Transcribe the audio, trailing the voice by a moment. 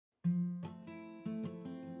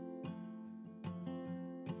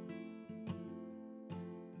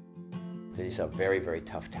These are very, very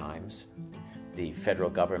tough times. The federal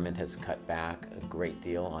government has cut back a great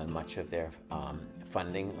deal on much of their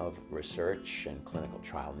funding of research and clinical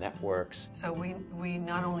trial networks. So we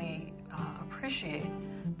not only appreciate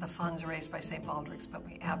the funds raised by St. Baldrick's, but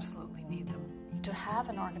we absolutely need them. To have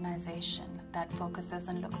an organization that focuses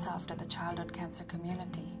and looks after the childhood cancer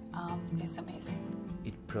community is amazing.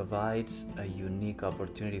 It provides a unique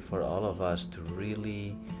opportunity for all of us to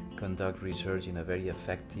really conduct research in a very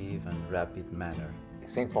effective and rapid manner.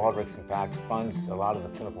 St. Baldrick's, in fact, funds a lot of the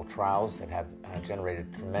clinical trials that have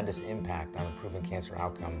generated tremendous impact on improving cancer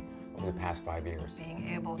outcome over the past 5 years. Being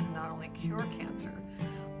able to not only cure cancer,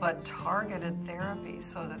 but targeted therapy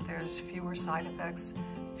so that there's fewer side effects,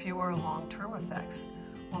 fewer long-term effects,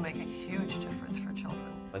 will make a huge difference for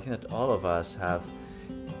children. I think that all of us have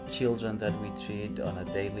children that we treat on a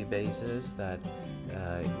daily basis that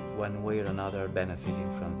one way or another are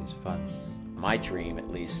benefiting from these funds. My dream, at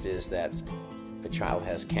least, is that if a child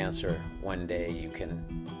has cancer, one day you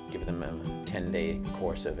can give them a 10-day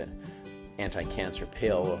course of an anti-cancer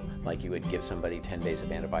pill, like you would give somebody 10 days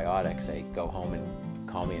of antibiotics. Say, go home and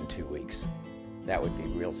call me in 2 weeks. That would be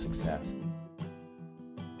real success.